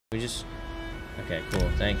We just... Okay, cool.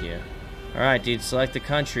 Thank you. Alright, dude. Select the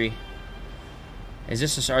country. Is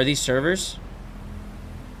this... Are these servers?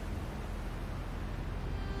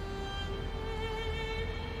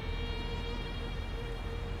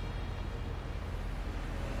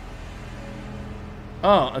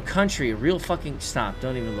 Oh, a country. A real fucking... Stop.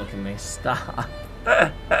 Don't even look at me. Stop.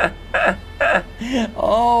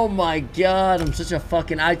 Oh my god. I'm such a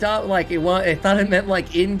fucking... I thought like I thought it meant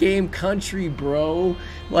like in-game country, bro.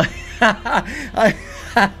 Like...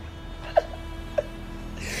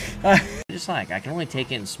 Just like, I can only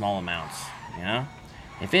take it in small amounts, you know?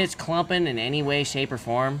 If it's clumping in any way, shape, or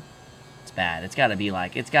form, it's bad. It's gotta be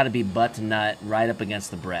like... It's gotta be butt to nut right up against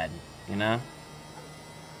the bread, you know?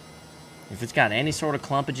 If it's got any sort of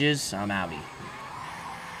clumpages, I'm outie.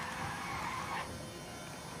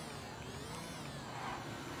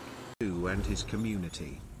 And his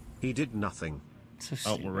community. He did nothing. So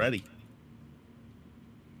oh, we're ready.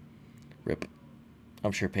 Rip.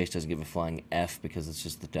 I'm sure Pace doesn't give a flying F because it's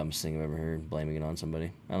just the dumbest thing I've ever heard, blaming it on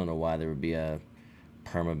somebody. I don't know why there would be a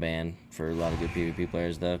perma-ban for a lot of good PvP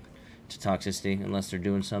players, though, to toxicity, unless they're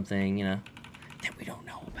doing something, you know, that we don't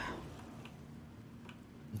know about.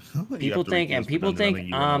 People think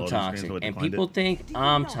I'm toxic, and people think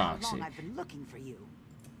I'm toxic.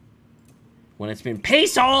 When it's been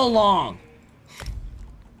Pace all along.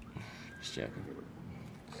 Just joking.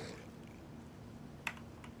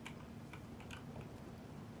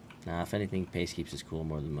 Nah, if anything, Pace keeps his cool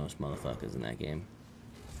more than most motherfuckers in that game.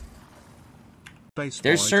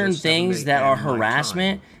 There's certain things that are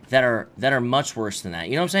harassment that are much worse than that.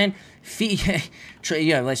 You know what I'm saying?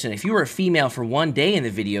 Yeah, listen, if you were a female for one day in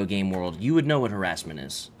the video game world, you would know what harassment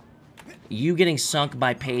is. You getting sunk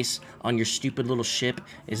by Pace on your stupid little ship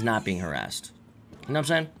is not being harassed. You know what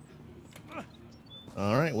I'm saying?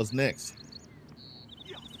 All right, what's next?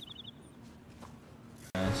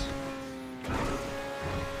 Nice.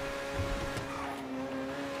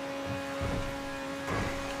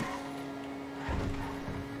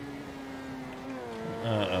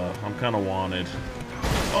 I'm kind of wanted.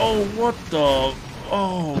 Oh, what the?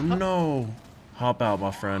 Oh, no. Hop out,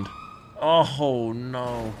 my friend. Oh,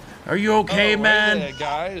 no. Are you okay, man? Hey there,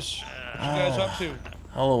 guys. What you guys up to?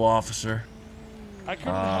 Hello, officer. I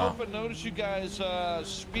couldn't help but notice you guys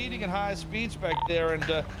speeding at high speeds back there,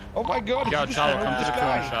 and oh my god, Yo, Charlie, come to the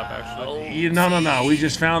corner shop, actually. No. We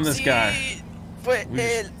just found this guy.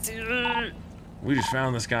 We just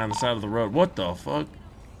found this guy on the side of the road. What the fuck?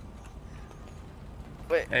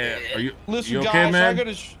 Hey, are you? Listen, you okay, guys, man? I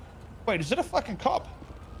gotta. Wait, is it a fucking cop?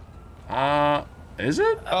 Is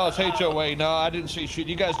it? Oh, it's HOA. No, I didn't see shit.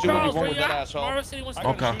 You guys do what you want with that asshole. Okay.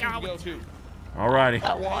 Alrighty.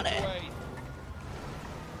 I want it.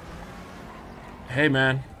 Hey,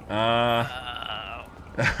 man.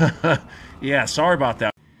 Yeah, sorry about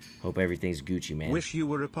that. Hope everything's Gucci, man. Wish you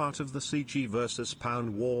were a part of the CG versus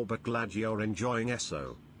Pound war, but glad you're enjoying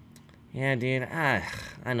SO. Yeah, dude. I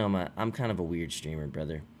know I'm kind of a weird streamer,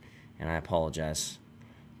 brother, and I apologize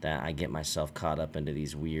that I get myself caught up into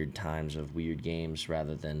these weird times of weird games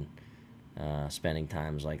rather than spending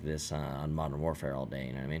times like this on Modern Warfare all day.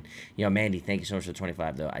 You know what I mean? You know, Mandy, thank you so much for the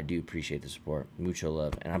 25, though. I do appreciate the support. Mucho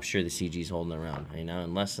love, and I'm sure the CG's holding around. You know,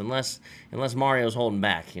 unless Mario's holding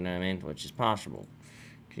back. You know what I mean? Which is possible.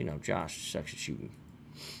 You know, Josh sucks at shooting.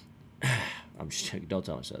 I'm just joking. Don't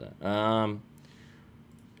tell me I said that.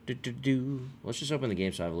 Let's just open the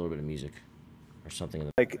game so I have a little bit of music or something.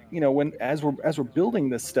 Like, you know, as we're building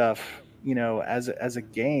this stuff, you know, as a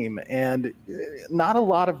game, and not a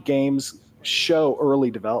lot of games show early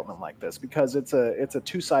development like this because it's a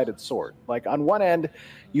two-sided sword. Like on one end,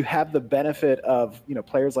 you have the benefit of, you know,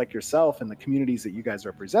 players like yourself and the communities that you guys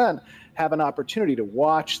represent have an opportunity to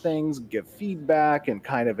watch things, give feedback, and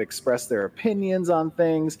kind of express their opinions on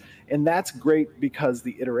things. And that's great because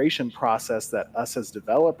the iteration process that us as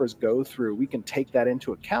developers go through, we can take that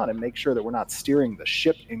into account and make sure that we're not steering the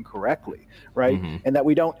ship incorrectly, right? Mm-hmm. And that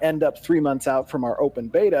we don't end up 3 months out from our open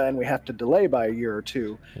beta and we have to delay by a year or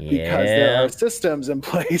two because there are systems in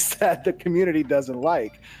place that the community doesn't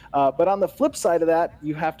like. But on the flip side of that,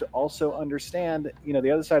 you have to also understand, you know,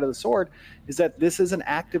 the other side of the sword is that this is an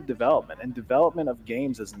active development, and development of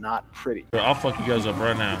games is not pretty. I'll fuck you guys up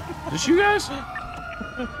right now. This you guys?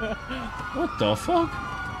 What the fuck?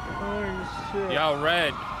 Oh shit. Yo,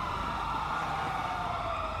 Red.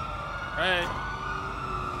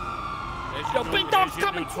 Yo, big dog's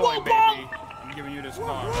coming, whoa, ball! I'm giving you this car,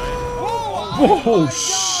 right? Whoa, oh my god,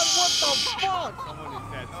 what the fuck?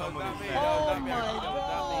 Someone is dead. Oh my god.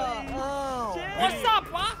 Oh. What's up,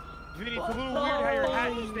 huh? Vinny, it's a little weird how your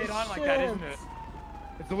hat just stayed on like that, isn't it?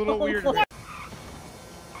 It's a little weird.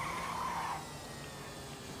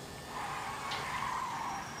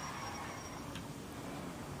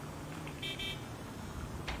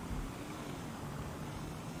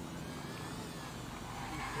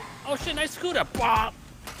 shit, nice scooter. Bop.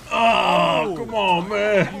 Oh, come on,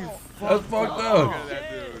 man. That's fucked up.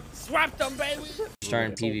 Swap them, baby.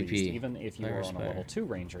 Starting It's all PvP. these, even if you Player are on a player. level 2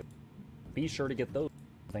 ranger, be sure to get those.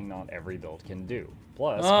 Something not every build can do.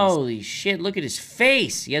 Plus, Holy shit, look at his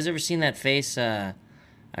face. You guys ever seen that face? Are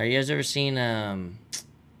you guys ever seen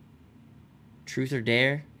Truth or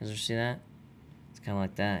Dare? You guys ever see that? It's kind of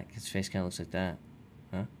like that. His face kind of looks like that.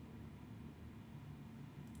 Huh?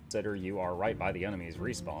 consider you are right by the enemy's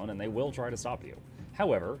respawn, and they will try to stop you.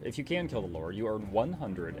 However, if you can kill the Lord, you earn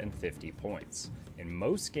 150 points. In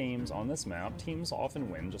most games on this map, teams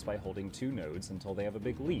often win just by holding 2 nodes until they have a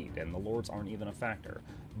big lead, and the Lords aren't even a factor.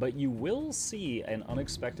 But you will see an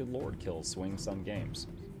unexpected Lord kill swing some games.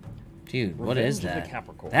 Dude, what Revenge is of the that?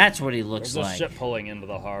 Capricorn. That's what he looks There's like. a ship pulling into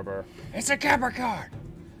the harbor. It's a Capricorn!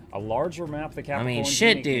 A larger map, the Capricorn. I mean,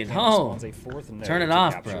 shit, dude. Oh, a 4th node turn it to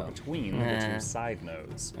off, capture bro. between the 2 side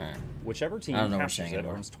nodes. Alright. Whichever team I don't know what captures you're it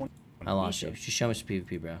saying earns 20. I lost you. Just show me some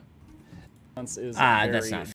PvP, bro. Is That's very not